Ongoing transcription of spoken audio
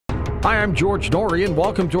Hi, I'm George Norrie, and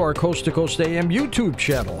welcome to our Coast to Coast AM YouTube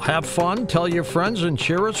channel. Have fun, tell your friends, and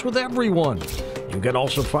share us with everyone. You can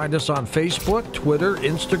also find us on Facebook, Twitter,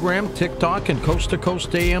 Instagram, TikTok, and Coast to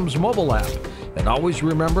Coast AM's mobile app. And always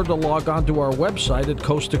remember to log on to our website at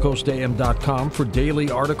coasttocoastam.com for daily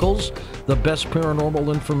articles, the best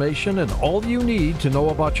paranormal information, and all you need to know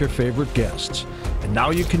about your favorite guests. And now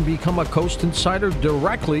you can become a Coast Insider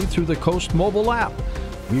directly through the Coast mobile app.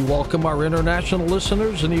 We welcome our international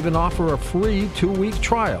listeners and even offer a free 2-week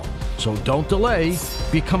trial. So don't delay.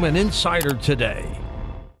 Become an insider today.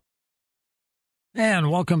 And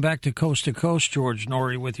welcome back to Coast. George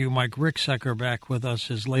Norrie with you. Mike Ricksecker back with us.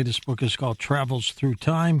 His latest book is called Travels Through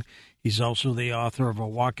Time. He's also the author of A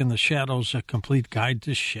Walk in the Shadows, A Complete Guide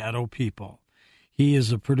to Shadow People. He is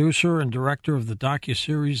the producer and director of the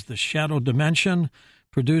docuseries The Shadow Dimension,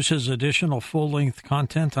 produces additional full-length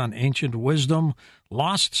content on ancient wisdom,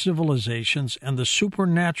 lost civilizations, and the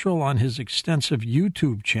supernatural on his extensive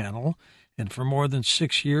YouTube channel. And for more than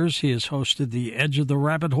 6 years, he has hosted the Edge of the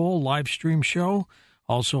Rabbit Hole live stream show,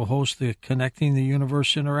 also hosts the Connecting the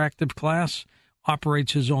Universe interactive class,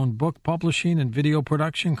 operates his own book publishing and video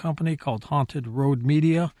production company called Haunted Road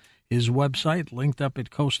Media. His website, linked up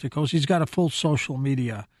at Coast to Coast. He's got a full social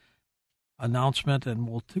media announcement, and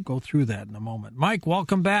we'll go through that in a moment. Mike,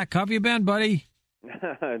 welcome back. How have you been, buddy?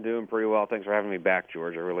 Doing pretty well. Thanks for having me back,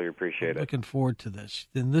 George. I really appreciate it. Looking forward to this.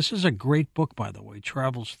 And this is a great book, by the way,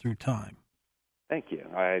 Travels Through Time. Thank you.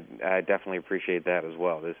 I definitely appreciate that as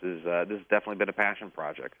well. This has definitely been a passion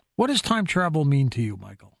project. What does time travel mean to you,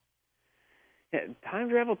 Michael? Yeah, time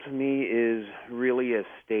travel to me is really a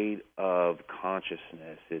state of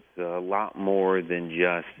consciousness. It's a lot more than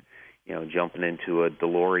just jumping into a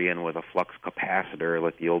DeLorean with a flux capacitor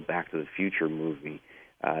like the old Back to the Future movie.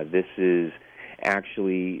 This is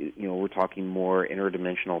actually, we're talking more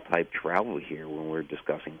interdimensional type travel here when we're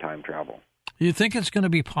discussing time travel. Do you think it's going to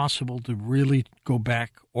be possible to really go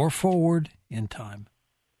back or forward in time?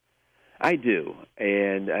 I do,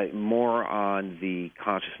 and more on the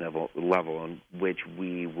consciousness level in which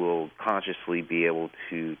we will consciously be able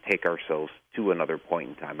to take ourselves to another point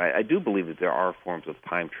in time. I do believe that there are forms of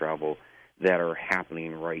time travel that are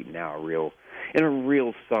happening right now, in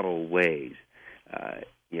real subtle ways.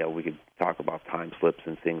 We could talk about time slips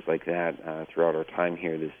and things like that throughout our time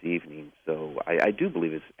here this evening. So I do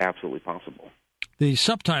believe it's absolutely possible. The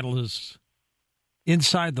subtitle is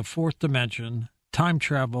Inside the Fourth Dimension, Time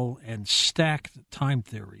Travel and Stacked Time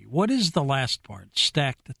Theory. What is the last part,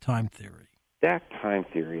 Stacked Time Theory? Stacked Time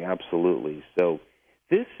Theory, absolutely. So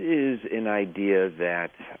this is an idea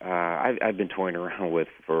that I've been toying around with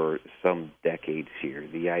for some decades here.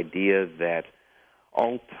 The idea that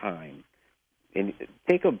all time, and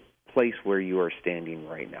take a place where you are standing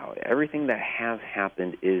right now, everything that has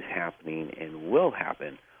happened, is happening, and will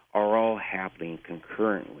happen are all happening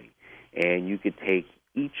concurrently. And you could take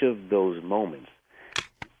each of those moments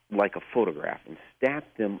like a photograph and stack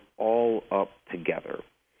them all up together,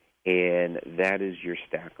 and that is your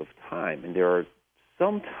stack of time. And there are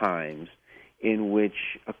some times in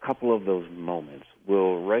which a couple of those moments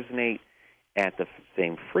will resonate at the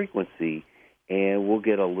same frequency, and we'll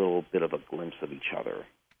get a little bit of a glimpse of each other.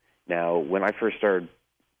 Now, when I first started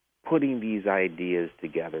putting these ideas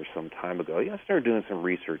together some time ago, I started doing some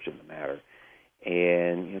research in the matter,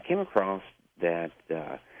 and came across that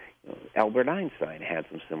Albert Einstein had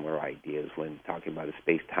some similar ideas when talking about a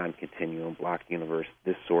space-time continuum, block universe,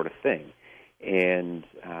 this sort of thing. And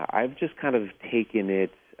I've just kind of taken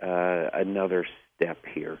it another step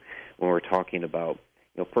here when we're talking about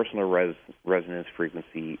personal resonance,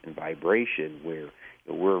 frequency, and vibration, where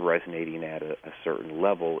we're resonating at a certain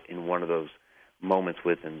level in one of those moments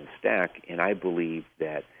within the stack. And I believe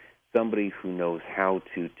that somebody who knows how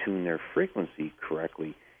to tune their frequency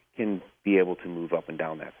correctly can be able to move up and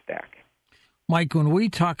down that stack. Mike, when we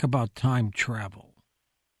talk about time travel,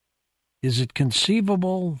 is it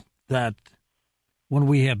conceivable that when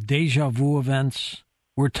we have deja vu events,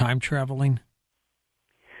 we're time traveling?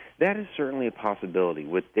 That is certainly a possibility.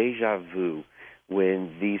 With deja vu,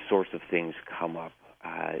 when these sorts of things come up,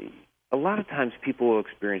 a lot of times people will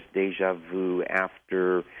experience deja vu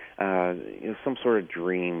after some sort of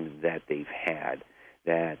dream that they've had.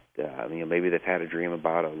 That maybe they've had a dream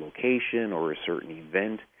about a location or a certain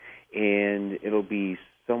event, and it'll be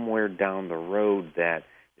somewhere down the road that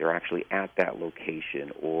they're actually at that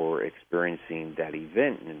location or experiencing that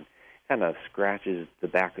event, and kind of scratches the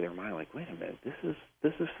back of their mind, like, wait a minute, this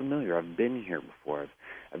is familiar. I've been here before.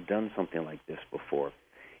 I've done something like this before,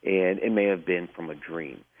 and it may have been from a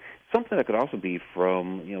dream. Something that could also be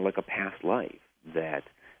from like a past life that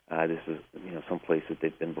This is some place that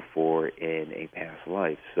they've been before in a past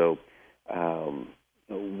life. So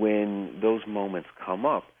when those moments come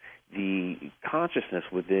up, the consciousness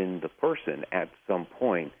within the person at some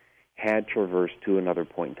point had traversed to another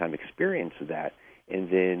point in time, experienced that, and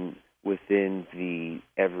then within the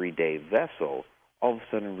everyday vessel, all of a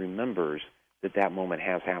sudden remembers that moment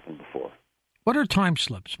has happened before. What are time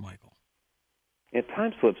slips, Michael? Yeah,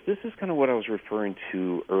 time slips, this is kind of what I was referring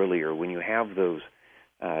to earlier. When you have those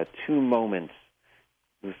two moments,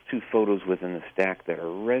 those two photos within the stack that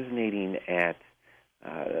are resonating at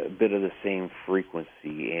a bit of the same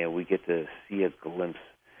frequency, and we get to see a glimpse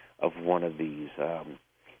of one of these.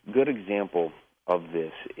 Good example of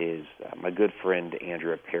this is my good friend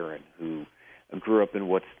Andrea Perrin, who grew up in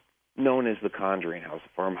what's known as the Conjuring House, a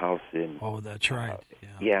farmhouse in... Oh, that's right.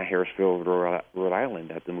 Harrisville, Rhode Island,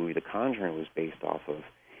 that the movie The Conjuring was based off of.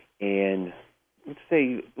 And let's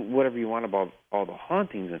say whatever you want about all the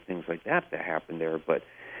hauntings and things like that happened there, but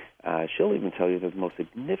she'll even tell you that the most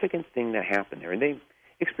significant thing that happened there, and they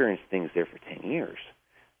experienced things there for 10 years,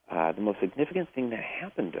 the most significant thing that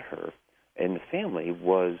happened to her and the family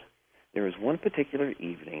was there was one particular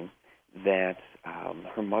evening that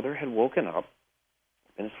her mother had woken up,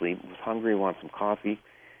 been asleep, was hungry, wanted some coffee.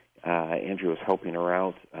 Andrea was helping her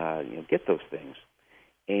out, get those things.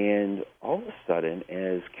 And all of a sudden,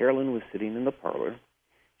 as Carolyn was sitting in the parlor,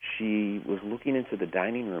 she was looking into the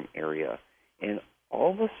dining room area, and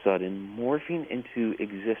all of a sudden, morphing into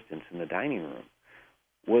existence in the dining room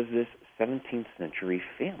was this 17th century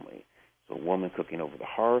family. So a woman cooking over the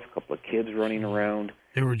hearth, a couple of kids running around.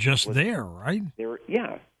 They were just there, right? They were,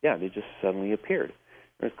 yeah, they just suddenly appeared.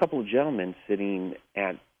 There's a couple of gentlemen sitting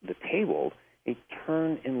at the table. They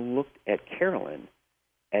turned and looked at Carolyn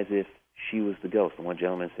as if she was the ghost. And one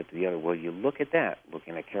gentleman said to the other, "Well, you look at that,"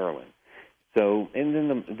 looking at Carolyn. So, and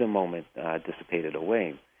then the moment dissipated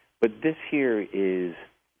away. But this here is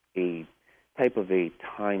a type of a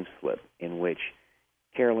time slip in which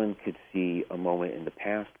Carolyn could see a moment in the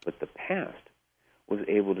past, but the past was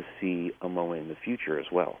able to see a moment in the future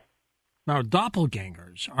as well. Now,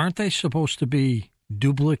 doppelgangers, aren't they supposed to be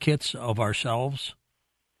duplicates of ourselves?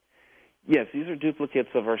 Yes, these are duplicates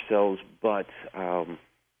of ourselves, but I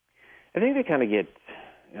think they kind of get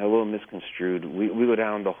a little misconstrued. We go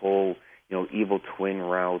down the whole, evil twin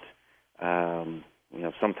route.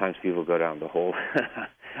 Sometimes people go down the whole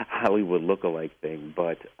Hollywood look-alike thing,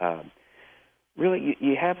 but really,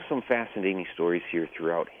 you have some fascinating stories here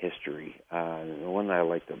throughout history. The one that I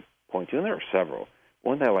like to point to, and there are several,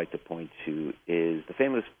 one that I like to point to is the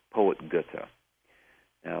famous poet Goethe.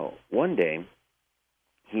 Now, one day,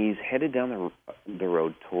 he's headed down the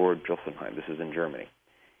road toward Drosselheim. This is in Germany.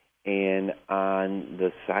 And on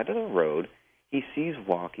the side of the road, he sees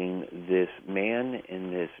walking this man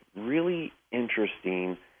in this really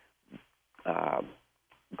interesting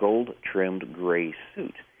gold-trimmed gray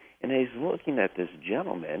suit. And as he's looking at this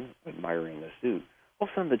gentleman, admiring the suit, all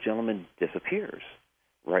of a sudden the gentleman disappears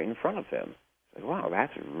right in front of him. It's like, wow,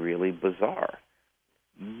 that's really bizarre.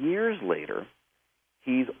 Years later,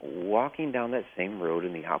 he's walking down that same road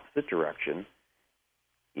in the opposite direction.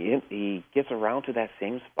 He gets around to that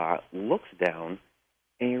same spot, looks down,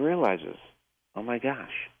 and he realizes, oh my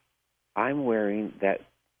gosh, I'm wearing that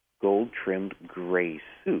gold-trimmed gray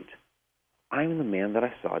suit. I'm the man that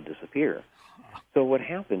I saw disappear. So what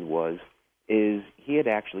happened is he had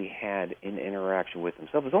actually had an interaction with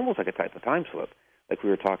himself. It's almost like a type of time slip, like we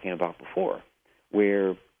were talking about before,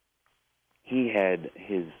 where he had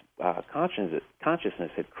his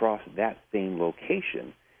consciousness had crossed that same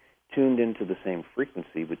location, tuned into the same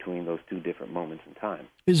frequency between those two different moments in time.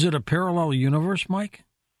 Is it a parallel universe, Mike?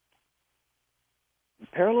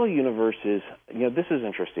 Parallel universes, this is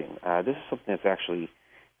interesting. This is something that's actually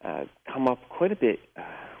come up quite a bit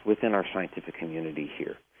within our scientific community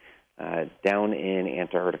here. Down in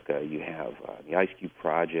Antarctica, you have the Ice Cube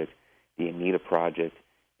Project, the Anita Project,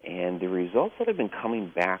 and the results that have been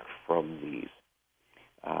coming back from these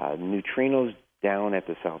neutrinos down at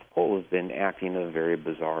the South Pole have been acting in a very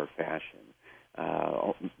bizarre fashion,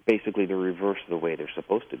 basically the reverse of the way they're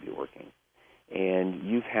supposed to be working. And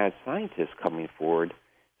you've had scientists coming forward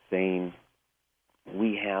saying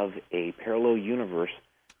we have a parallel universe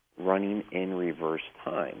running in reverse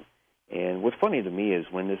time. And what's funny to me is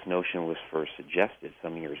when this notion was first suggested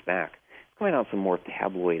some years back, it's coming out some more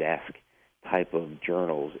tabloid-esque type of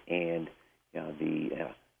journals, and the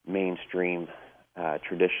mainstream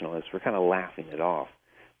traditionalists were kind of laughing it off.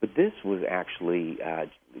 But this was actually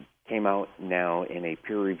came out now in a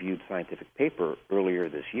peer-reviewed scientific paper earlier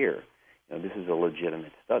this year. This is a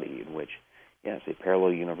legitimate study in which, it's a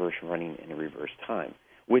parallel universe running in reverse time,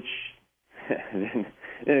 which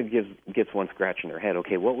it gets one scratching their head.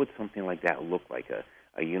 Okay, what would something like that look like?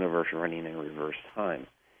 A universe running in reverse time.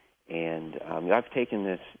 And I've taken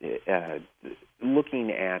this,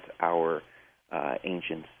 looking at our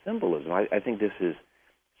ancient symbolism. I think this is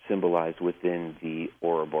symbolized within the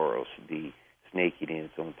Ouroboros, the snake eating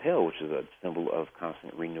its own tail, which is a symbol of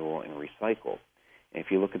constant renewal and recycle. And if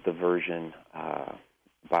you look at the version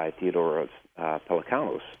by Theodoros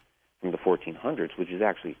Pelecanos from the 1400s, which is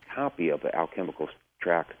actually a copy of the alchemical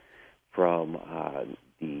tract from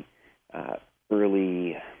the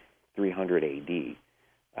early 300 AD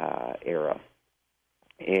era,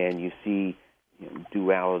 and you see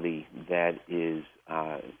duality that is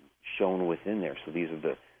shown within there. So these are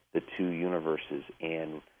the two universes,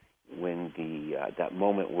 and when that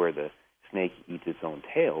moment where the snake eats its own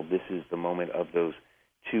tail, this is the moment of those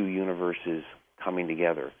two universes coming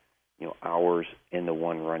together, ours and the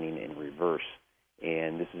one running in reverse.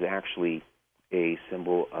 And this is actually a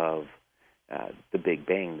symbol of the Big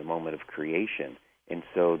Bang, the moment of creation. And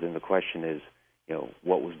so then the question is,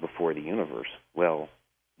 what was before the universe? Well,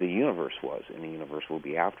 the universe was, and the universe will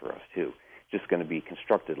be after us too. Just going to be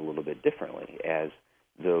constructed a little bit differently as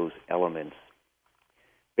those elements.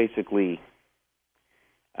 Basically,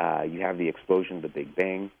 you have the explosion of the Big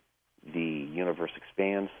Bang, the universe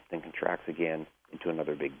expands, then contracts again into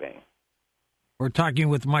another Big Bang. We're talking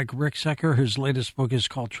with Mike Ricksecker. His latest book is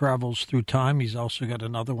called Travels Through Time. He's also got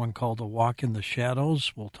another one called A Walk in the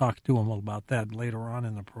Shadows. We'll talk to him about that later on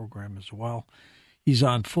in the program as well. He's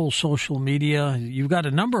on full social media. You've got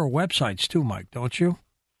a number of websites too, Mike, don't you?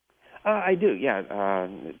 I do, yeah.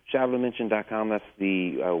 JavelinMention.com, that's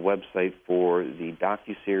the website for the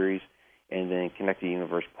docuseries, and then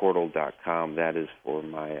ConnectedUniversePortal.com, that is for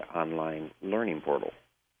my online learning portal.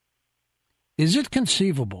 Is it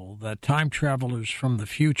conceivable that time travelers from the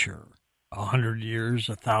future, 100 years,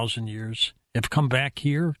 1,000 years, have come back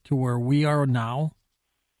here to where we are now?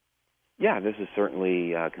 Yeah, this is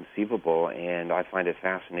certainly conceivable, and I find it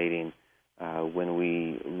fascinating when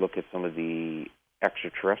we look at some of the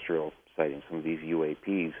extraterrestrial sightings, some of these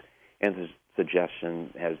UAPs, and the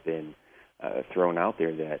suggestion has been thrown out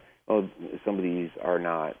there that, some of these are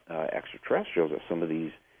not extraterrestrials, or some of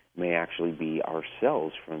these may actually be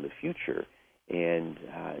ourselves from the future. And,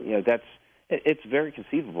 it's very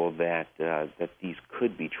conceivable that these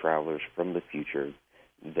could be travelers from the future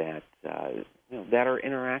that that are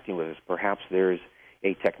interacting with us. Perhaps there's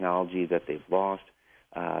a technology that they've lost,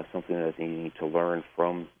 something that they need to learn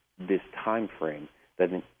from this time frame that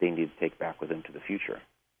they need to take back with them to the future.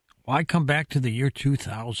 Why come back to the year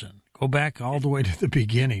 2000? Go back all the way to the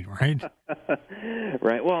beginning, right?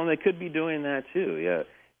 Right. Well, and they could be doing that too. Yeah.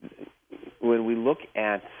 When we look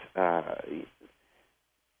at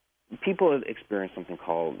people have experienced something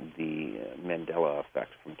called the Mandela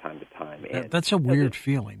effect from time to time. And that's a weird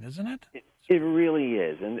feeling, isn't it? It really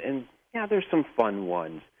is. And yeah, there's some fun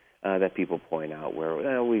ones that people point out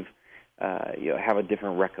where we've have a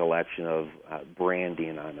different recollection of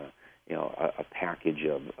branding on a package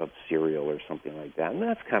of cereal or something like that, and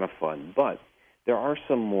that's kind of fun. But there are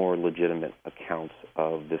some more legitimate accounts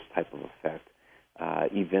of this type of effect,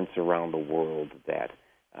 events around the world that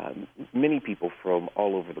many people from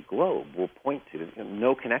all over the globe will point to,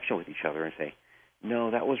 no connection with each other, and say,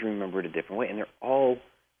 no, that was remembered a different way. And they're all,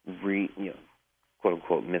 quote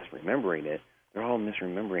unquote, misremembering it. They're all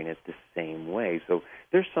misremembering it the same way. So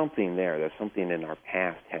there's something there. There's something in our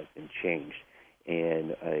past has been changed,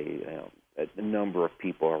 and a number of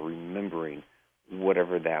people are remembering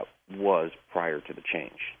whatever that was prior to the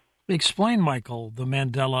change. Explain, Michael, the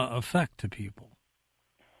Mandela effect to people.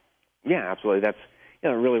 Yeah, absolutely. That's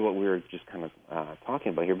really what we were just kind of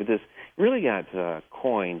talking about here. But this really got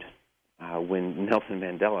coined when Nelson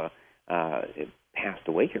Mandela passed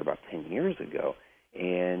away here about 10 years ago.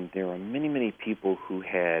 And there were many, many people who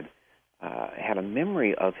had a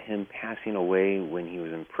memory of him passing away when he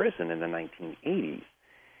was in prison in the 1980s.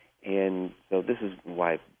 And so this is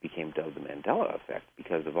why it became dubbed the Mandela effect,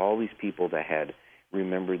 because of all these people that had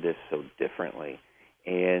remembered this so differently.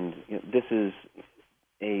 And this is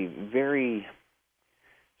a very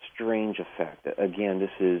strange effect. Again,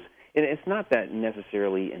 this is, and it's not that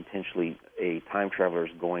necessarily intentionally a time traveler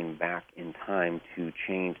is going back in time to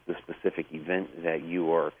change the specific event that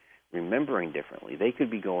you are remembering differently. They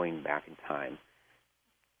could be going back in time,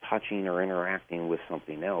 touching or interacting with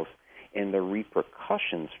something else, and the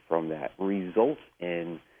repercussions from that results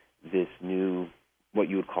in this new, what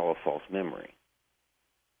you would call a false memory.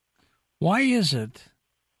 Why is it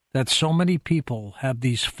that so many people have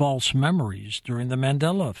these false memories during the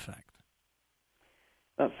Mandela effect?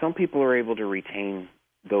 Some people are able to retain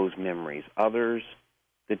those memories. Others,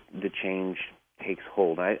 the change takes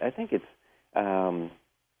hold. I think it's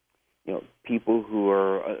people who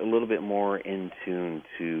are a little bit more in tune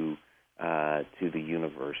to the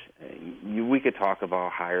universe. We could talk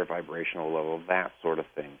about higher vibrational level, that sort of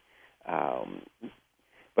thing.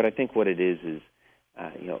 But I think what it is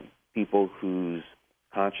people whose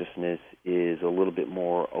consciousness is a little bit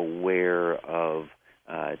more aware of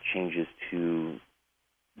changes to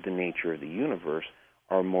the nature of the universe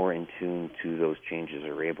are more in tune to those changes,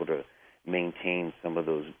 are able to maintain some of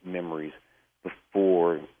those memories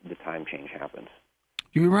before the time change happens.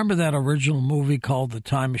 Do you remember that original movie called The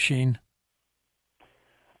Time Machine?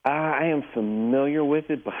 I am familiar with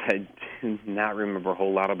it, but I do not remember a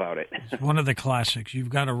whole lot about it. It's one of the classics. You've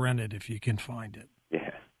got to rent it if you can find it.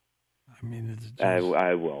 Yeah. I mean, it's just...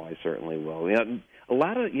 I will. I certainly will. A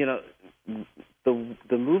lot of,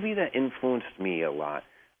 the movie that influenced me a lot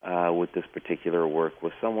with this particular work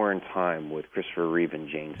was Somewhere in Time with Christopher Reeve and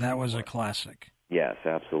Jane Seymour. That was a classic. Yes,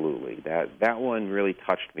 absolutely. That one really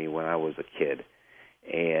touched me when I was a kid.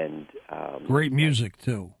 And great music,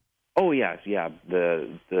 too. Oh, yes, yeah.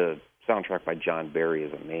 The soundtrack by John Barry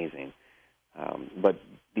is amazing. But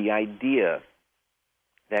the idea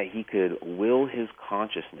that he could will his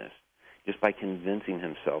consciousness just by convincing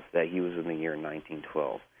himself that he was in the year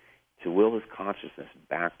 1912, to will his consciousness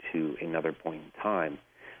back to another point in time,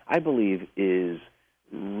 I believe is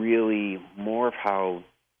really more of how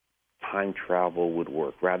time travel would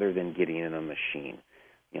work rather than getting in a machine.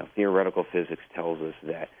 Theoretical physics tells us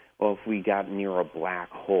that, well, if we got near a black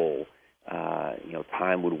hole,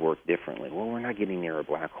 time would work differently. Well, we're not getting near a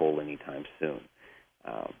black hole anytime soon.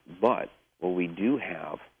 But what we do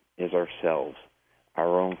have is ourselves,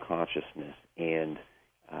 our own consciousness. And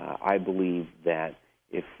I believe that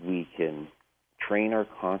if we can train our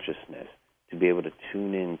consciousness to be able to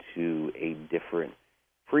tune into a different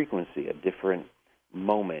frequency, a different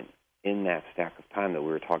moment in that stack of time that we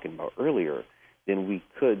were talking about earlier, then we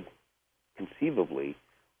could conceivably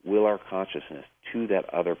will our consciousness to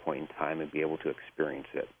that other point in time and be able to experience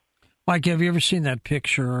it. Mike, have you ever seen that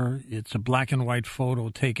picture? It's a black and white photo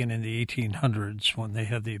taken in the 1800s when they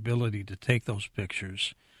had the ability to take those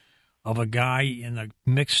pictures of a guy in a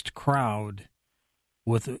mixed crowd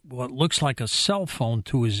with what looks like a cell phone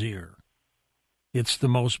to his ear. It's the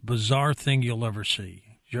most bizarre thing you'll ever see.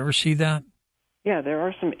 Did you ever see that? Yeah, there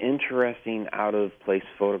are some interesting out-of-place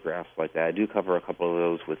photographs like that. I do cover a couple of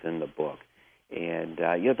those within the book. And,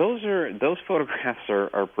 those photographs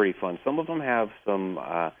are pretty fun. Some of them have some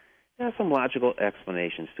logical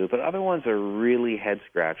explanations to it, but other ones are really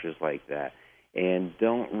head-scratchers like that and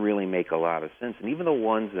don't really make a lot of sense. And even the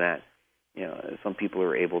ones that, some people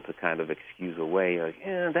are able to kind of excuse away, like,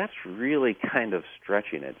 that's really kind of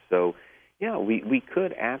stretching it. So, we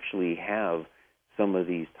could actually have some of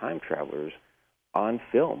these time travelers on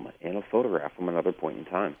film in a photograph from another point in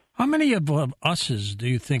time. How many of us's do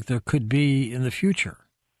you think there could be in the future?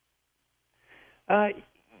 The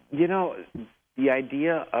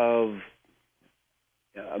idea of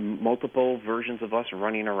multiple versions of us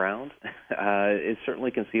running around is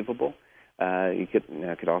certainly conceivable. It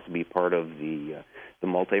could also be part of the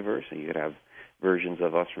multiverse. You could have versions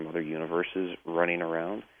of us from other universes running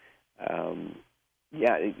around.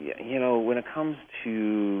 When it comes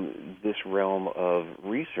to this realm of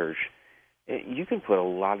research, you can put a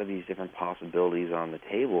lot of these different possibilities on the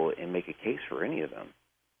table and make a case for any of them.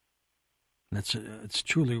 It's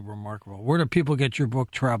truly remarkable. Where do people get your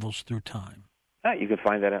book, Travels Through Time? You can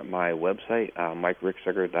find that at my website,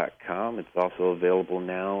 MikeRicksecker.com. It's also available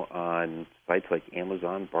now on sites like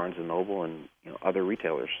Amazon, Barnes & Noble, and other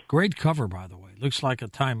retailers. Great cover, by the way. Looks like a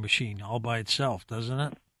time machine all by itself, doesn't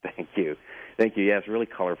it? Thank you. Yeah, it's really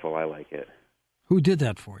colorful. I like it. Who did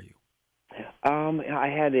that for you? I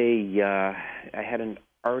had an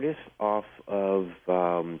artist off of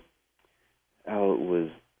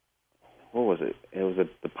what was it? It was a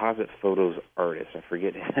Deposit Photos artist. I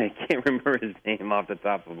forget. I can't remember his name off the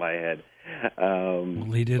top of my head.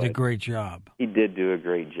 Well, he did a great job. He did do a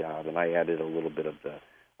great job, and I added a little bit of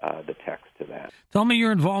the text to that. Tell me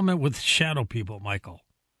your involvement with shadow people, Michael.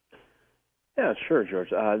 Yeah, sure,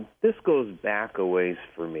 George. This goes back a ways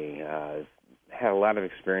for me. I've had a lot of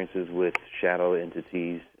experiences with shadow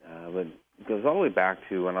entities, but it goes all the way back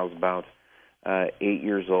to when I was about 8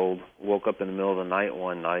 years old. Woke up in the middle of the night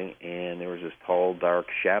one night, and there was this tall, dark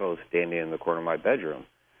shadow standing in the corner of my bedroom.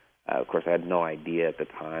 Of course, I had no idea at the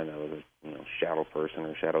time that was a shadow person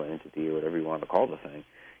or shadow entity or whatever you want to call the thing.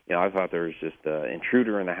 I thought there was just an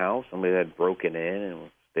intruder in the house, somebody that had broken in and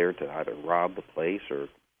was there to either rob the place or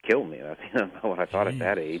kill me. That's what I thought at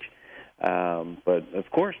that age. But of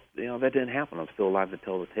course, that didn't happen. I'm still alive to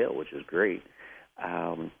tell the tale, which is great.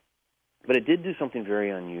 But it did do something very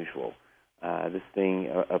unusual. This thing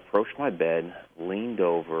approached my bed, leaned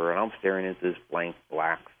over, and I'm staring at this blank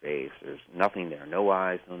black face. There's nothing there, no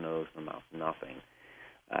eyes, no nose, no mouth, nothing.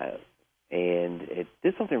 And it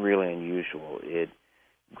did something really unusual. It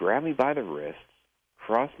grabbed me by the wrists,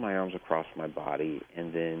 crossed my arms across my body,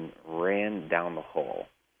 and then ran down the hall.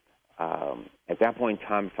 At that point in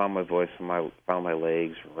time, I found my voice, found my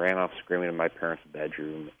legs, ran off screaming in my parents'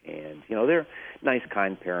 bedroom. And, they're nice,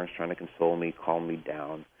 kind parents trying to console me, calm me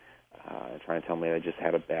down, trying to tell me I just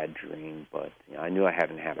had a bad dream. But I knew I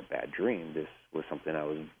hadn't had a bad dream. This was something I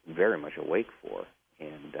was very much awake for.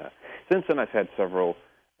 And since then, I've had several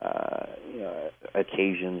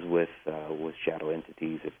occasions with shadow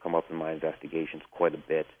entities. It's come up in my investigations quite a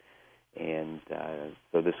bit. And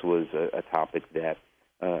so this was a topic that,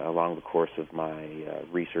 along the course of my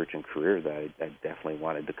research and career, that I definitely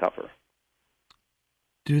wanted to cover.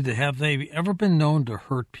 Have they ever been known to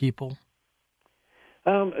hurt people?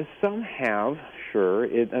 Some have, sure.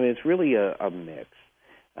 It's really a mix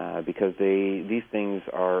because these things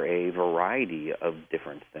are a variety of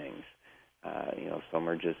different things. Some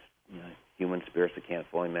are just human spirits that can't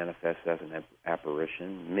fully manifest as an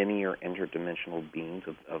apparition. Many are interdimensional beings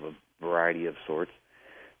of a variety of sorts.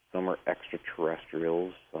 Some are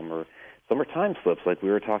extraterrestrials. Some are time slips, like we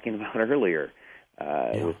were talking about earlier,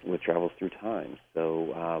 with travels through time.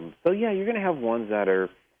 So yeah, you're going to have ones that are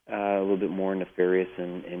a little bit more nefarious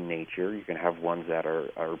in nature. You're going to have ones that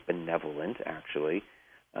are benevolent, actually,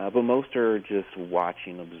 but most are just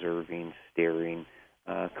watching, observing, staring,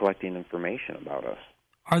 collecting information about us.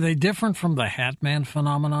 Are they different from the Hat Man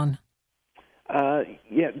phenomenon?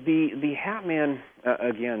 Yeah, the Hat Man,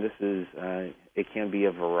 again, this is, it can be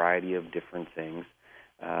a variety of different things.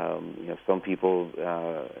 Some people,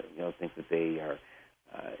 think that they are,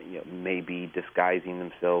 maybe disguising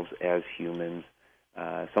themselves as humans.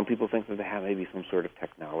 Some people think that they have maybe some sort of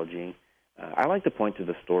technology. I like to point to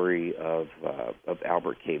the story of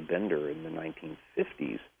Albert K. Bender in the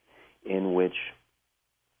 1950s, in which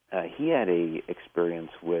he had a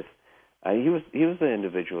experience with. He was the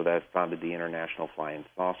individual that founded the International Flying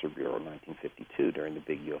Saucer Bureau in 1952 during the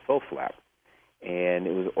big UFO flap, and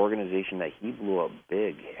it was an organization that he blew up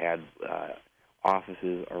big, had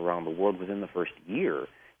offices around the world within the first year.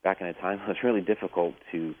 Back in a time, it was really difficult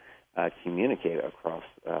to communicate across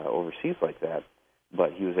overseas like that,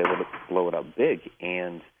 but he was able to blow it up big,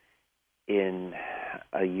 and in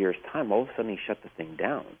a year's time, all of a sudden he shut the thing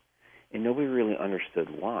down, and nobody really understood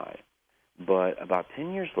why. But about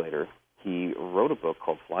 10 years later, he wrote a book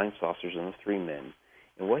called Flying Saucers and the Three Men,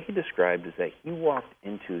 and what he described is that he walked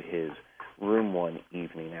into his room one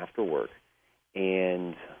evening after work,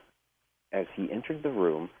 and as he entered the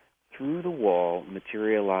room, through the wall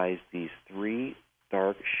materialized these three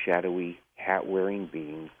dark, shadowy, hat-wearing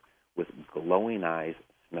beings with glowing eyes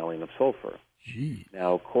smelling of sulfur. Gee.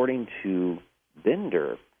 Now, according to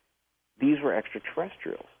Bender, these were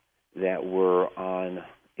extraterrestrials that were on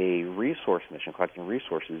a resource mission, collecting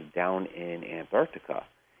resources down in Antarctica,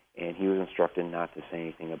 and he was instructed not to say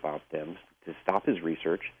anything about them, to stop his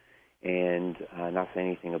research, and not say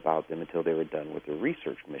anything about them until they were done with their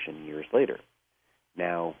research mission years later.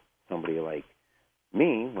 Now, somebody like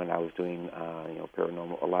me, when I was doing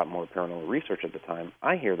a lot more paranormal research at the time,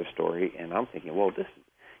 I hear the story and I'm thinking, well,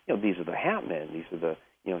 these are the Hat Men, these are the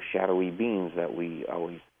shadowy beings that we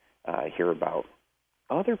always hear about.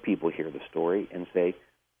 Other people hear the story and say,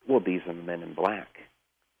 well, these are the Men in Black.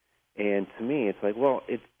 And to me, it's like, well,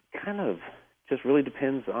 it kind of just really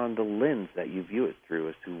depends on the lens that you view it through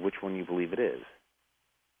as to which one you believe it is.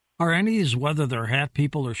 Are any of these, whether they're hat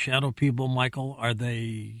people or shadow people, Michael, are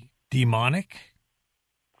they demonic?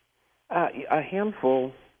 A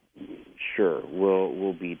handful, sure,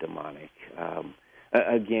 will be demonic.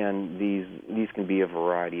 Again, these can be a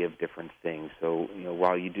variety of different things. So,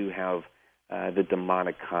 while you do have the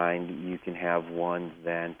demonic kind, you can have ones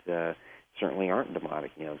that certainly aren't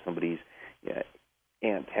demonic. Somebody's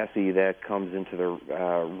Aunt Tessie that comes into the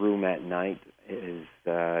room at night is,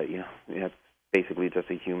 that's basically just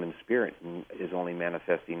a human spirit and is only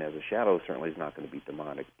manifesting as a shadow. Certainly is not going to be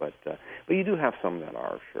demonic, but you do have some that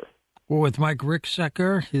are, sure. Well, with Mike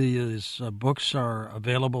Ricksecker, his books are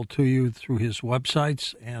available to you through his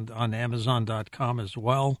websites and on Amazon.com as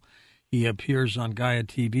well. He appears on Gaia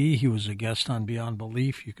TV. He was a guest on Beyond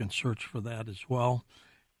Belief. You can search for that as well.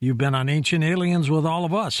 You've been on Ancient Aliens with all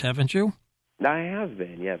of us, haven't you? I have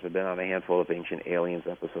been, yes. I've been on a handful of Ancient Aliens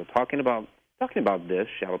episodes talking about this,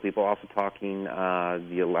 shadow people, also talking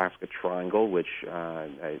the Alaska Triangle, which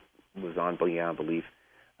I was on Beyond Belief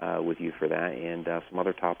with you for that, and some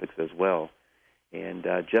other topics as well. And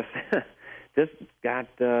just just got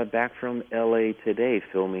back from L.A. today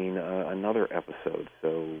filming another episode.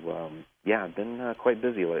 So, I've been quite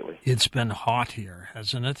busy lately. It's been hot here,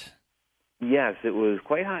 hasn't it? Yes, it was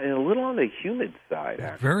quite hot and a little on the humid side,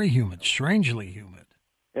 actually. Very humid, strangely humid.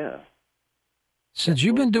 Yeah. Since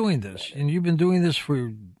you've been doing this, and you've been doing this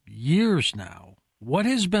for years now, what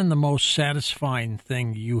has been the most satisfying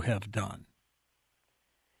thing you have done?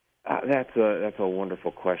 That's a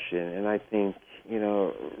wonderful question, and I think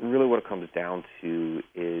really what it comes down to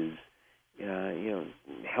is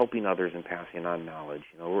helping others and passing on knowledge.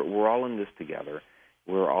 We're all in this together.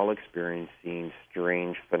 We're all experiencing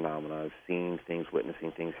strange phenomena, seeing things,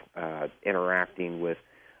 witnessing things, interacting with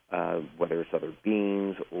whether it's other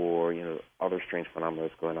beings or other strange phenomena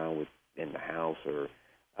that's going on in the house, or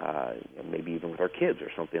maybe even with our kids or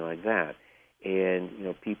something like that.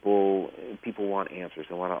 And people want answers.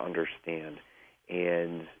 They want to understand,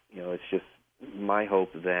 and it's just my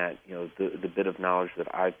hope that the bit of knowledge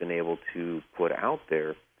that I've been able to put out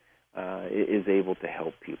there is able to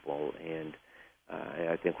help people. And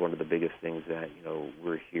I think one of the biggest things that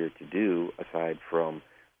we're here to do, aside from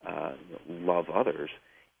love others,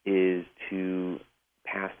 is to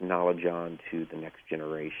pass knowledge on to the next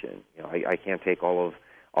generation. I can't take all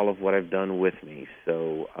of what I've done with me,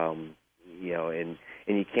 so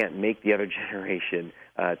and you can't make the other generation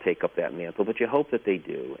take up that mantle, but you hope that they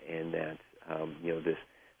do, and that this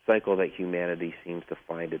cycle that humanity seems to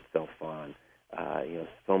find itself on,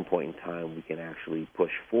 some point in time we can actually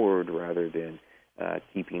push forward rather than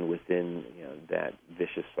keeping within that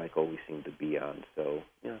vicious cycle we seem to be on. So,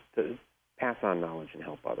 to pass on knowledge and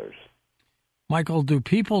help others. Michael, do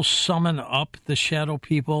people summon up the shadow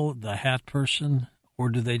people, the hat person, or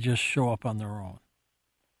do they just show up on their own?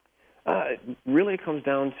 Really, it comes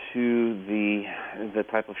down to the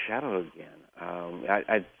type of shadow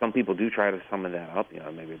again. Some people do try to summon that up.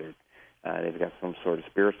 Maybe they've got some sort of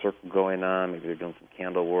spirit circle going on. Maybe they're doing some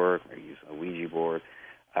candle work or using a Ouija board.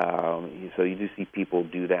 So you do see people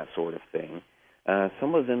do that sort of thing.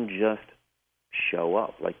 Some of them just show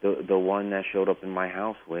up, like the one that showed up in my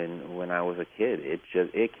house when I was a kid.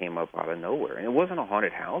 It came up out of nowhere, and it wasn't a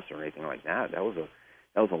haunted house or anything like that. That was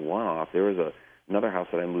a one-off. There was another house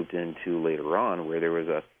that I moved into later on where there was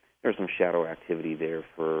some shadow activity there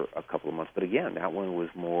for a couple of months. But again, that one was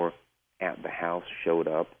more at the house, showed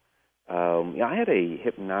up. I had a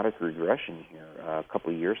hypnotic regression here a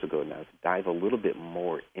couple of years ago now to dive a little bit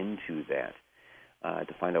more into that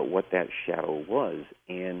to find out what that shadow was.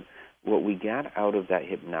 And what we got out of that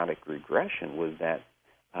hypnotic regression was that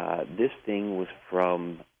this thing was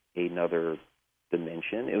from another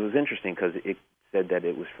dimension. It was interesting because it said that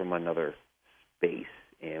it was from another space,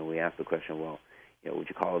 and we asked the question, well, would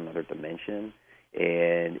you call it another dimension?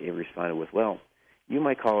 And it responded with, well, you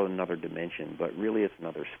might call it another dimension, but really it's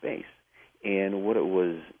another space. And what it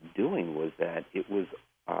was doing was that it was,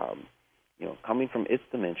 coming from its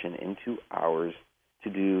dimension into ours to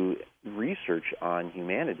do research on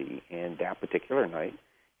humanity. And that particular night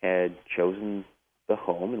had chosen the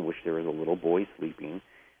home in which there was a little boy sleeping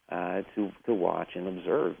to watch and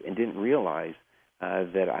observe, and didn't realize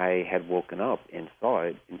that I had woken up and saw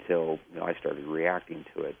it until I started reacting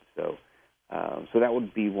to it. So that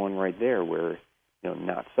would be one right there where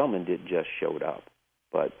not summoned, it just showed up.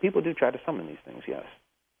 But people do try to summon these things, yes.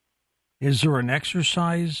 Is there an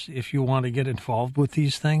exercise if you want to get involved with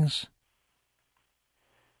these things?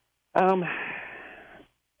 I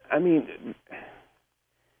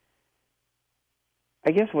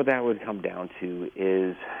guess what that would come down to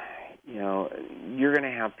is, you're going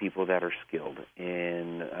to have people that are skilled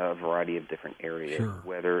in a variety of different areas, sure.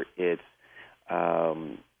 Whether it's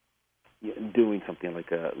doing something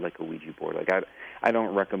like a Ouija board. Like I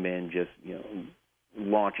don't recommend just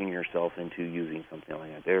launching yourself into using something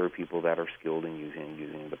like that. There are people that are skilled in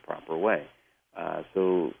using it the proper way.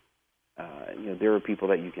 There are people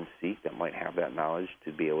that you can seek that might have that knowledge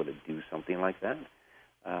to be able to do something like that.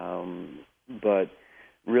 But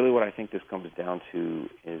really what I think this comes down to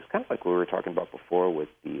is kind of like what we were talking about before with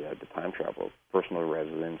the time travel, personal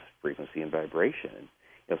resonance, frequency, and vibration.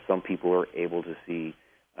 Some people are able to see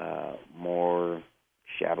more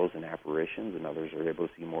shadows and apparitions, and others are able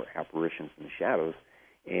to see more apparitions than shadows,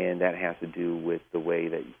 and that has to do with the way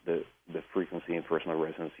that the frequency and personal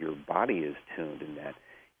resonance of your body is tuned, and that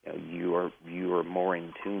you are more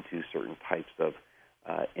in tune to certain types of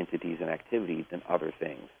entities and activities than other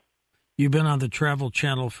things. You've been on the Travel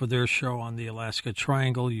Channel for their show on the Alaska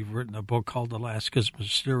Triangle. You've written a book called Alaska's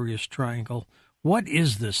Mysterious Triangle. What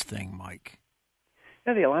is this thing, Mike?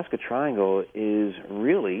 Yeah, the Alaska Triangle is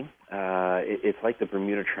really, it's like the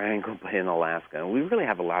Bermuda Triangle, but in Alaska. And we really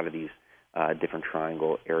have a lot of these different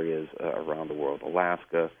triangle areas around the world.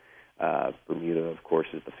 Alaska, Bermuda, of course,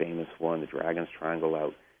 is the famous one, the Dragon's Triangle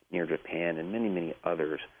out near Japan, and many, many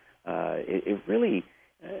others. It really,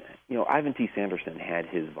 Ivan T. Sanderson had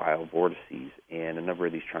his vial vortices, and a number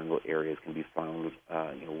of these triangle areas can be found,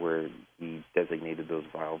 where he designated those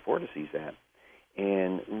vial vortices at.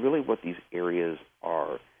 And really what these areas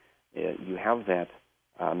are, you have that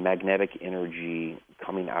magnetic energy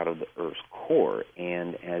coming out of the Earth's core,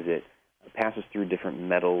 and as it passes through different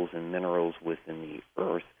metals and minerals within the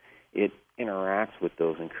Earth, it interacts with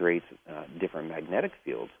those and creates different magnetic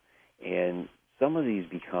fields. And some of these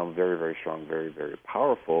become very, very strong, very, very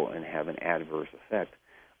powerful, and have an adverse effect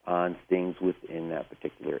on things within that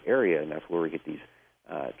particular area, and that's where we get these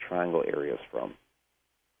triangle areas from.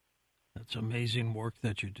 That's amazing work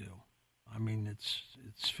that you do. I mean,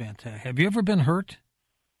 it's fantastic. Have you ever been hurt?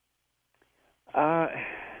 Well,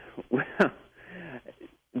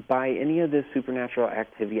 by any of this supernatural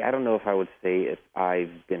activity, I don't know if I would say if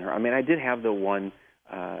I've been hurt. I mean, I did have the one,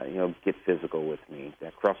 get physical with me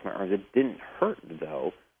that crossed my arms. It didn't hurt,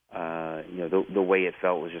 though. The way it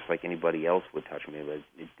felt was just like anybody else would touch me, but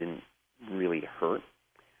it didn't really hurt.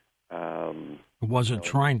 It wasn't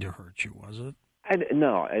trying to hurt you, was it?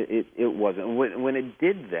 No, it wasn't. When it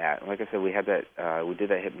did that, like I said, we did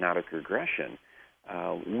that hypnotic regression.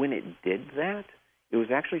 When it did that, it was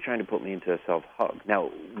actually trying to put me into a self-hug. Now,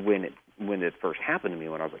 when it first happened to me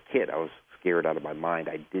when I was a kid, I was scared out of my mind.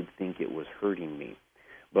 I did think it was hurting me.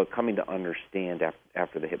 But coming to understand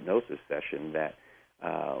after the hypnosis session that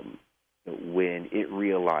when it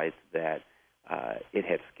realized that it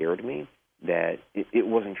had scared me, that it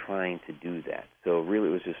wasn't trying to do that. So really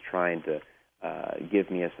it was just trying to give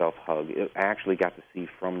me a self-hug. I actually got to see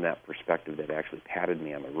from that perspective that it actually patted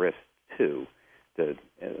me on the wrist, too,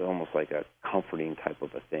 almost like a comforting type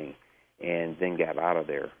of a thing, and then got out of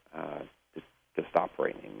there to stop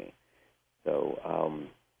frightening me. So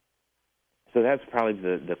that's probably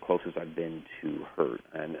the closest I've been to hurt.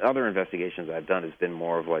 And other investigations I've done has been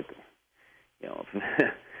more of like,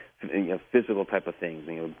 physical type of things,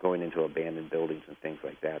 going into abandoned buildings and things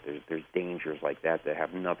like that. There's dangers like that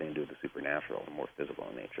have nothing to do with the supernatural, more physical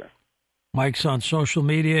in nature. Mike's on social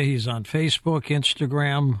media. He's on Facebook,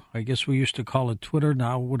 Instagram. I guess we used to call it Twitter.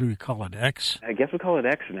 Now, what do we call it, X? I guess we call it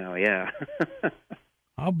X now, yeah.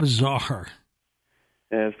 How bizarre.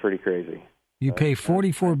 Yeah, it's pretty crazy. You pay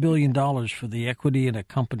 $44 billion for the equity in a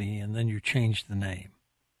company, and then you change the name.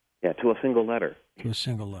 Yeah, to a single letter. To a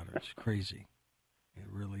single letter. It's crazy. It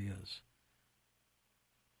really is.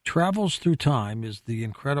 Travels Through Time is the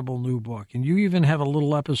incredible new book. And you even have a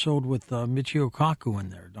little episode with Michio Kaku in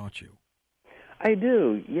there, don't you? I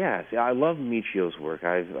do, yes. I love Michio's work.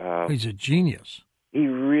 He's a genius. He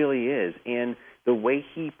really is. And the way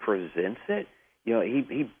he presents it,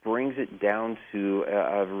 he brings it down to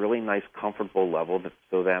a really nice, comfortable level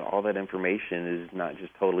so that all that information is not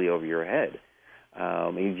just totally over your head.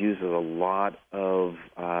 He uses a lot of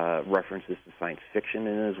references to science fiction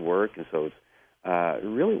in his work, and so it's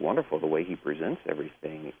really wonderful the way he presents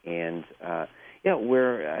everything. And,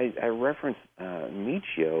 where I reference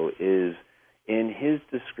Michio is in his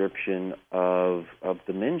description of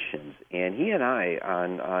dimensions. And he and I,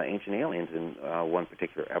 on Ancient Aliens in one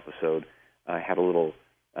particular episode, had a little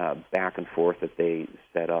back and forth that they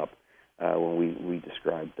set up when we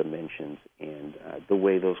described dimensions and the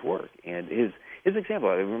way those work. And his example,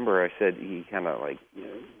 I remember I said he kind of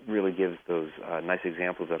really gives those nice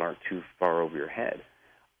examples that aren't too far over your head.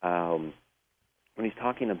 When he's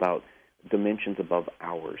talking about dimensions above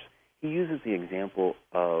ours, he uses the example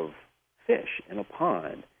of fish in a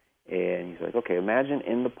pond. And he's like, okay, imagine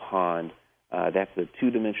in the pond, that's a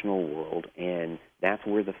two-dimensional world, and that's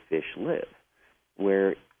where the fish live.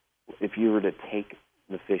 Where if you were to take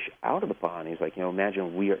the fish out of the pond, he's like,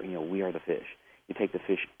 imagine we are the fish. You take the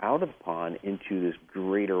fish out of the pond into this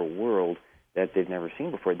greater world that they've never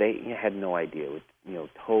seen before. They had no idea. It would,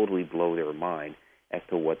 totally blow their mind as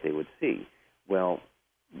to what they would see. Well,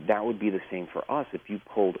 that would be the same for us. If you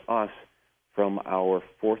pulled us from our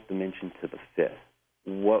fourth dimension to the fifth,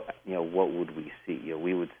 what would we see?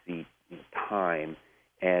 We would see time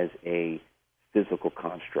as a physical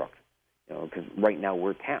construct. Because right now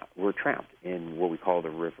we're trapped in what we call the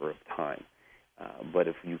river of time. But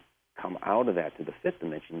if you come out of that to the fifth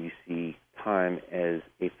dimension, you see time as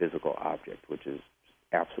a physical object, which is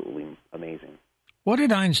absolutely amazing. What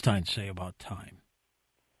did Einstein say about time?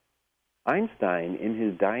 Einstein, in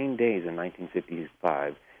his dying days in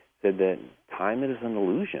 1955, said that time is an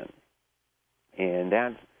illusion. And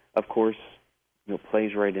that, of course,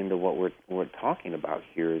 plays right into what we're talking about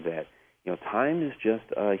here, that time is just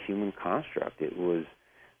a human construct. It was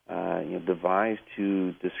devised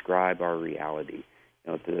to describe our reality.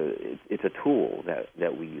 It's a tool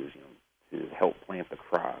that we use, to help plant the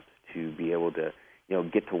crops, to be able to,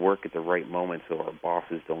 get to work at the right moment so our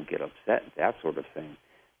bosses don't get upset, that sort of thing.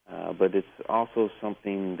 But it's also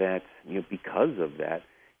something that, because of that,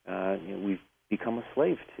 we've become a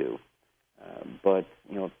slave to. But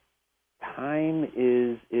time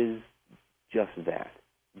is just that,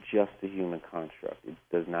 just a human construct. It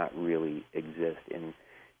does not really exist, and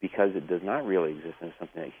because it does not really exist and it's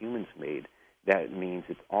something that humans made, that means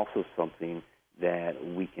it's also something that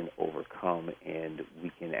we can overcome and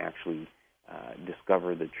we can actually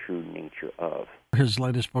discover the true nature of. His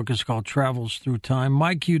latest book is called Travels Through Time.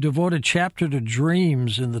 Mike, you devote a chapter to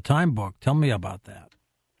dreams in the Time book. Tell me about that.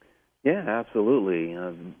 Yeah, absolutely.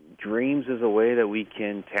 Dreams is a way that we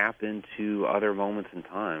can tap into other moments in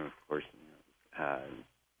time. Of course,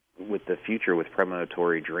 with the future, with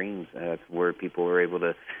premonitory dreams, that's where people are able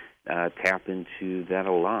to tap into that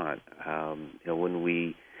a lot. When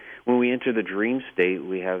we enter the dream state,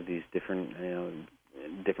 we have these different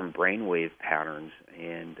brainwave patterns,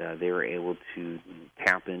 and they are able to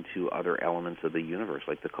tap into other elements of the universe,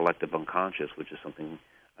 like the collective unconscious, which is something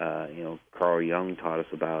Carl Jung taught us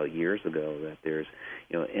about years ago. That there's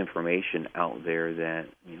information out there that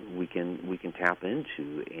we can tap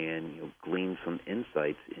into and glean some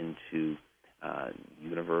insights into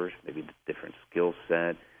universe, maybe the different skill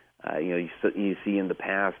set. You see in the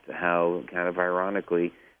past how, kind of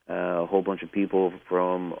ironically, a whole bunch of people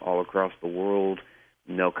from all across the world,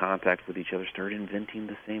 no contact with each other, started inventing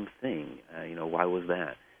the same thing. Why was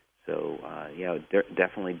that? So,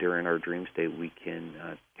 definitely during our dream state, we can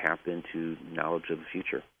tap into knowledge of the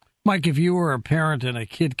future. Mike, if you were a parent and a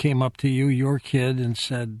kid came up to you, your kid, and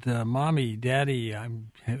said, Mommy, Daddy,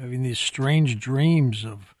 I'm having these strange dreams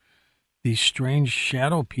of these strange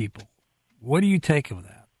shadow people, what do you take of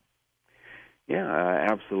that? Yeah,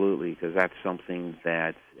 absolutely, because that's something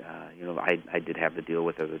that, I did have to deal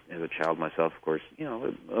with as a child myself. Of course,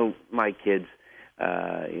 my kids,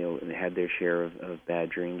 had their share of bad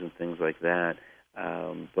dreams and things like that.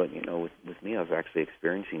 But, with me, I was actually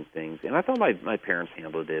experiencing things. And I thought my parents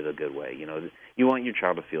handled it a good way. You want your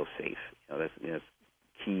child to feel safe. That's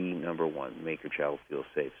key number one, make your child feel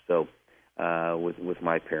safe. So with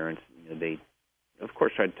my parents, they, of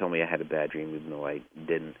course, tried to tell me I had a bad dream, even though I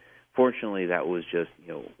didn't. Fortunately, that was just,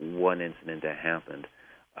 one incident that happened.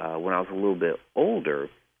 When I was a little bit older,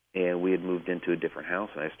 and we had moved into a different house,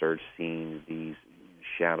 and I started seeing these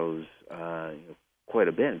shadows quite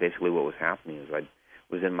a bit. And basically what was happening is I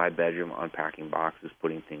was in my bedroom unpacking boxes,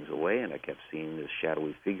 putting things away, and I kept seeing this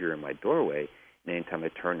shadowy figure in my doorway. And anytime I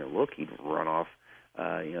turned to look, he'd run off,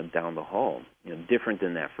 down the hall. Different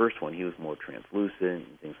than that first one. He was more translucent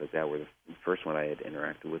and things like that, where the first one I had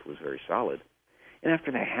interacted with was very solid. And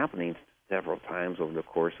after that happening several times over the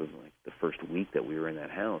course of the first week that we were in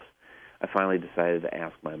that house, I finally decided to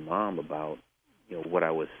ask my mom about what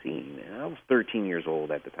I was seeing. And I was 13 years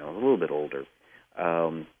old at the time. I was a little bit older.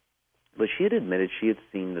 But she had admitted she had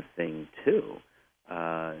seen the thing too.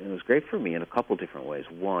 And it was great for me in a couple different ways.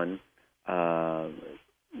 One, I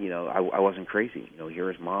wasn't crazy. Here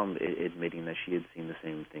was Mom admitting that she had seen the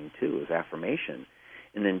same thing too. It was affirmation.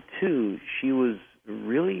 And then two, she was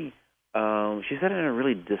really... she said it in a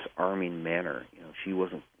really disarming manner. She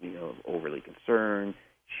wasn't, overly concerned.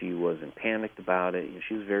 She wasn't panicked about it.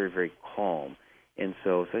 She was very, very calm. And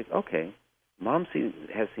so it's like, okay, Mom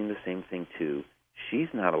has seen the same thing too. She's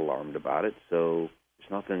not alarmed about it, so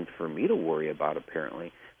there's nothing for me to worry about,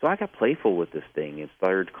 apparently. So I got playful with this thing and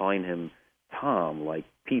started calling him Tom, like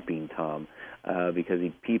Peeping Tom, because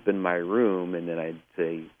he'd peep in my room, and then I'd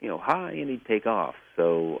say, hi, and he'd take off.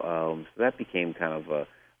 So that became kind of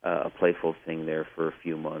a playful thing there for a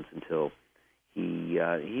few months until he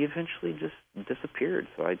eventually just disappeared.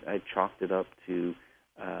 So I chalked it up to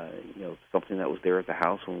something that was there at the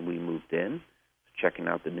house when we moved in, checking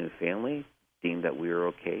out the new family, deemed that we were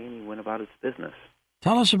okay, and he went about its business.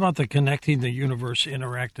 Tell us about the Connecting the Universe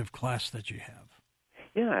interactive class that you have.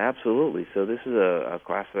 Yeah, absolutely. So this is a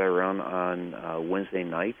class that I run on Wednesday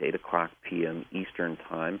nights, 8 o'clock p.m. Eastern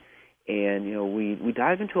Time. And, we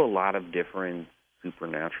dive into a lot of different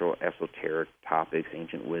supernatural, esoteric topics,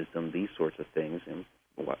 ancient wisdom, these sorts of things, and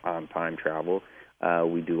on time travel.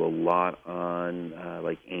 We do a lot on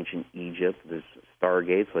like ancient Egypt. There's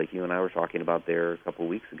stargates, like you and I were talking about there a couple of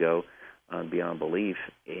weeks ago on Beyond Belief.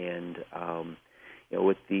 And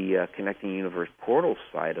with the Connecting Universe portal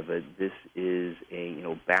side of it, this is a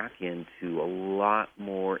back into a lot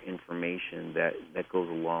more information that goes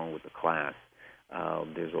along with the class.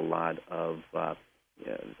 There's a lot of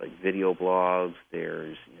like video blogs.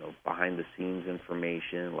 There's behind the scenes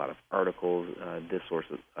information, a lot of articles,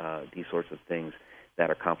 these sorts of things that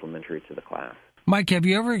are complementary to the class. Mike, have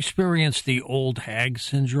you ever experienced the old hag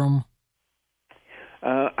syndrome?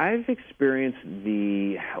 I've experienced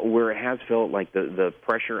where it has felt like the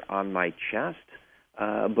pressure on my chest,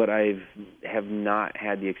 but have not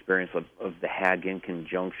had the experience of the hag in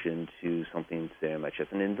conjunction to something, say, on my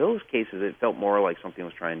chest. And in those cases, it felt more like something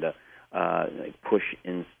was trying to push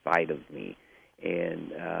inside of me.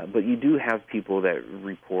 And but you do have people that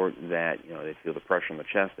report that they feel the pressure on the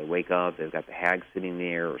chest. They wake up, they've got the hag sitting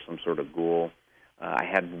there, or some sort of ghoul. I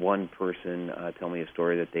had one person tell me a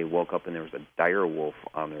story that they woke up and there was a dire wolf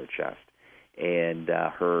on their chest, and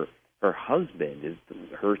her husband is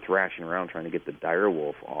her thrashing around trying to get the dire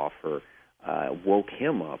wolf off her, woke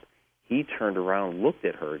him up. He turned around, looked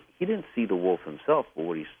at her. He didn't see the wolf himself, but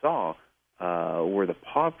what he saw were the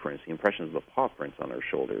paw prints, the impressions of the paw prints on her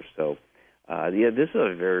shoulders. So, this is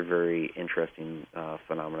a very, very interesting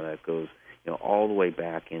phenomenon that goes all the way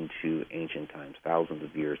back into ancient times. Thousands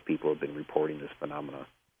of years, people have been reporting this phenomenon.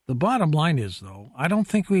 The bottom line is, though, I don't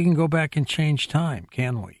think we can go back and change time,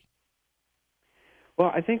 can we?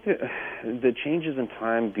 Well, I think that the changes in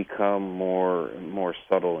time become more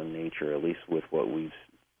subtle in nature, at least with what we've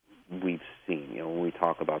seen. When we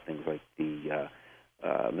talk about things like the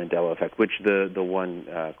Mandela effect, which the one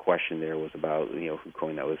question there was about, who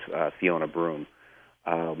coined that was Fiona Broome.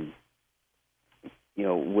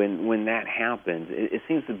 When that happens, it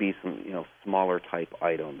seems to be some smaller type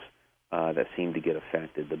items that seem to get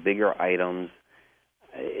affected. The bigger items,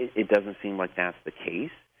 it doesn't seem like that's the case.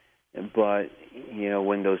 But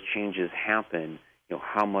when those changes happen,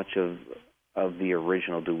 how much of the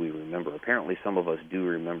original do we remember? Apparently, some of us do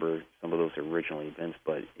remember some of those original events,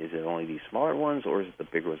 but is it only these smaller ones, or is it the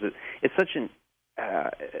bigger ones? It's such an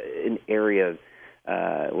area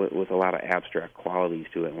with a lot of abstract qualities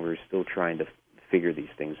to it, and we're still trying to figure these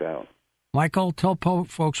things out. Michael, tell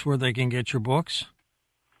folks where they can get your books.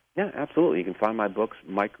 Yeah, absolutely. You can find my books,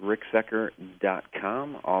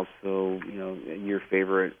 MikeRicksecker.com. Also, your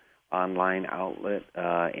favorite online outlet,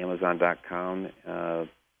 Amazon.com,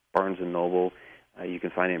 Barnes & Noble. You can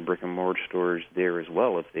find it in brick-and-mortar stores there as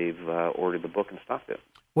well if they've ordered the book and stocked it.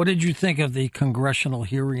 What did you think of the congressional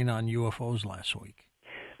hearing on UFOs last week?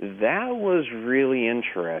 That was really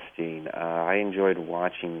interesting. I enjoyed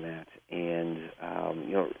watching that. And,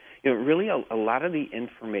 really a lot of the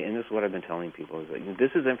information, and this is what I've been telling people, is that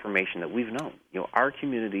this is information that we've known. Our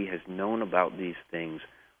community has known about these things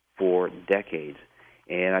for decades.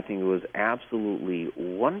 And I think it was absolutely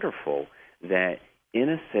wonderful that in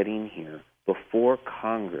a setting here before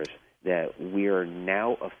Congress that we are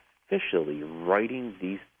now officially writing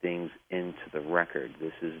these things into the record.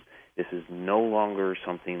 This is no longer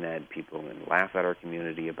something that people can laugh at our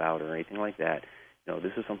community about or anything like that. No,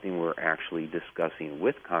 this is something we're actually discussing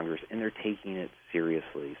with Congress, and they're taking it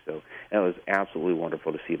seriously. So that was absolutely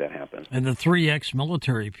wonderful to see that happen. And the 3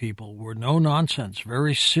 ex-military people were no nonsense,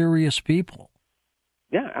 very serious people.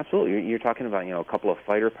 Yeah, absolutely. You're talking about a couple of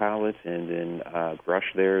fighter pilots, and then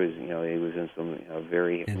Grush there is he was in some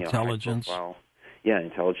very intelligence. High profile,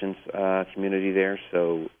 intelligence community there.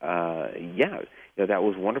 So that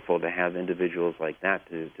was wonderful to have individuals like that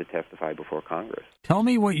to testify before Congress. Tell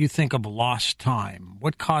me what you think of lost time.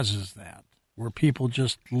 What causes that? Where people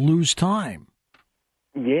just lose time?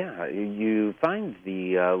 Yeah, you find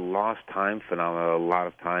the lost time phenomenon a lot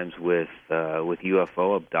of times with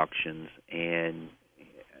UFO abductions, and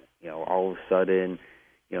all of a sudden,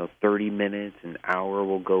 30 minutes, an hour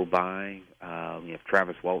will go by.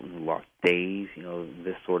 Travis Walton lost days.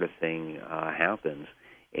 This sort of thing happens.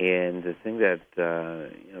 And the thing that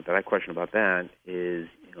that I question about that is,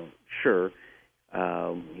 sure,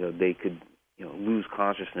 they could lose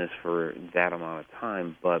consciousness for that amount of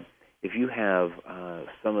time, but if you have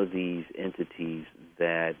some of these entities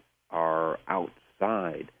that are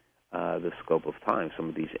outside the scope of time, some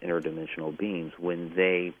of these interdimensional beings, when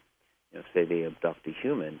they say they abduct a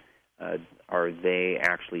human, are they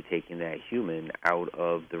actually taking that human out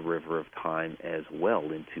of the river of time as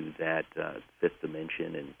well into that fifth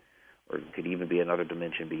dimension, or it could even be another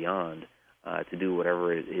dimension beyond, to do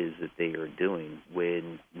whatever it is that they are doing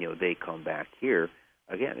when they come back here?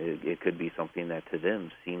 Again, it could be something that to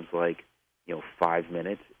them seems like 5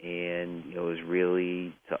 minutes, and is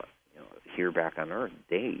really to here back on Earth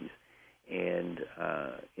days. And,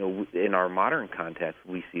 in our modern context,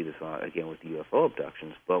 we see this, again, with the UFO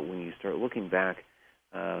abductions. But when you start looking back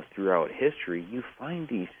throughout history, you find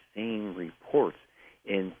these same reports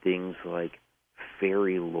in things like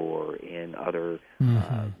fairy lore and other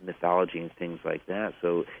mythology and things like that.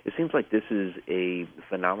 So it seems like this is a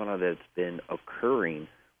phenomenon that's been occurring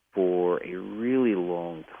for a really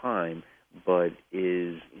long time, but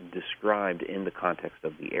is described in the context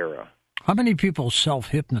of the era. How many people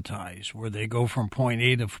self-hypnotize where they go from point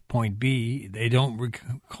A to point B, they don't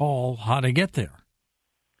recall how to get there?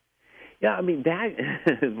 Yeah, I mean,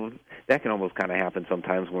 that can almost kind of happen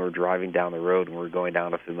sometimes when we're driving down the road and we're going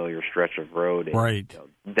down a familiar stretch of road. And, right.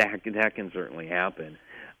 That can certainly happen.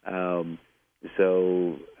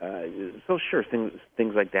 So sure,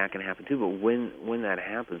 things like that can happen too. But when that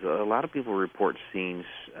happens, a lot of people report seeing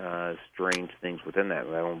strange things within that.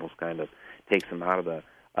 That almost kind of takes them out of the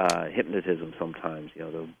hypnotism. Sometimes,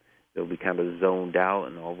 they'll be kind of zoned out,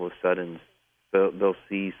 and all of a sudden they'll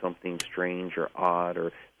see something strange or odd,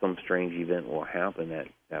 or some strange event will happen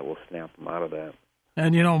that will snap them out of that.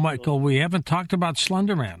 And Michael, we haven't talked about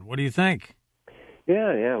Slender Man. What do you think?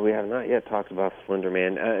 Yeah, we have not yet talked about Slender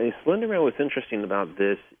Man. Slender Man, what's interesting about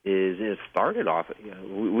this is it started off,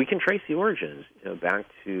 we can trace the origins back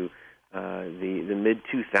to the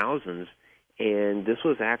mid-2000s, and this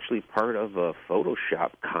was actually part of a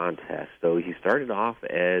Photoshop contest. So he started off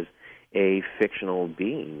as a fictional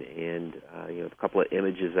being, and a couple of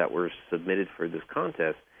images that were submitted for this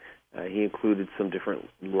contest, he included some different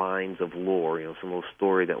lines of lore, some little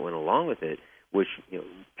story that went along with it, which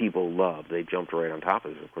people loved. They jumped right on top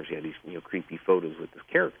of it. Of course, he had these creepy photos with this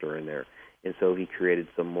character in there, and so he created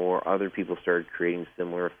some more. Other people started creating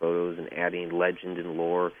similar photos and adding legend and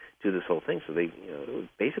lore to this whole thing. So they it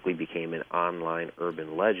basically became an online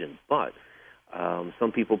urban legend. But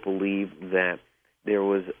some people believe that there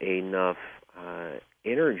was enough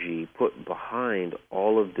energy put behind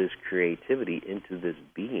all of this creativity into this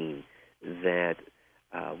being that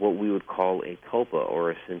what we would call a tulpa,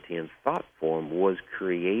 or a sentient thought form, was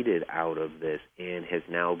created out of this and has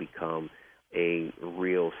now become a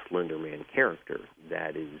real Slender Man character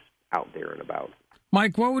that is out there and about.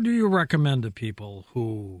 Mike, what would you recommend to people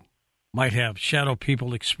who might have shadow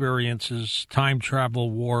people experiences, time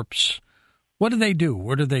travel warps? What do they do?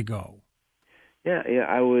 Where do they go? Yeah,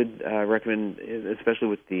 I would recommend, especially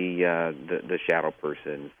with the shadow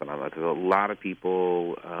person phenomenon, because a lot of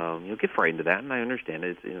people get frightened of that, and I understand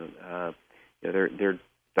it. They're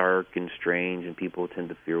dark and strange, and people tend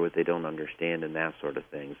to fear what they don't understand and that sort of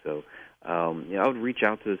thing. So, I would reach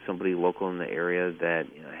out to somebody local in the area that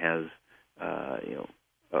has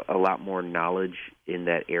a lot more knowledge in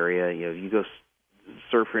that area. If you go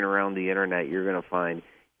surfing around the internet, you're going to find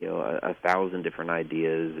 1,000 different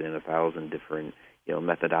ideas and 1,000 different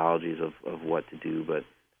methodologies of what to do. But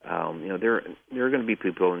there are going to be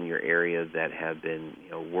people in your area that have been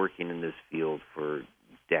working in this field for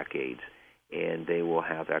decades, and they will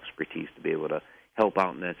have expertise to be able to help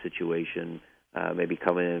out in that situation. Maybe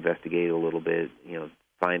come in and investigate a little bit.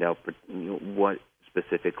 Find out what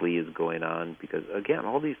specifically is going on, because again,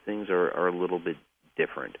 all these things are a little bit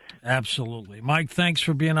different. Absolutely. Mike, thanks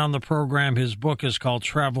for being on the program. His book is called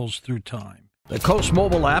Travels Through Time. The Coast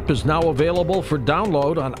mobile app is now available for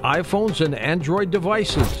download on iPhones and Android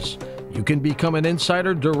devices. You can become an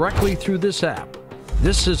insider directly through this app.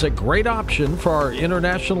 This is a great option for our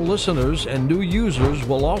international listeners, and new users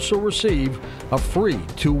will also receive a free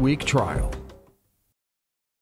 2-week trial.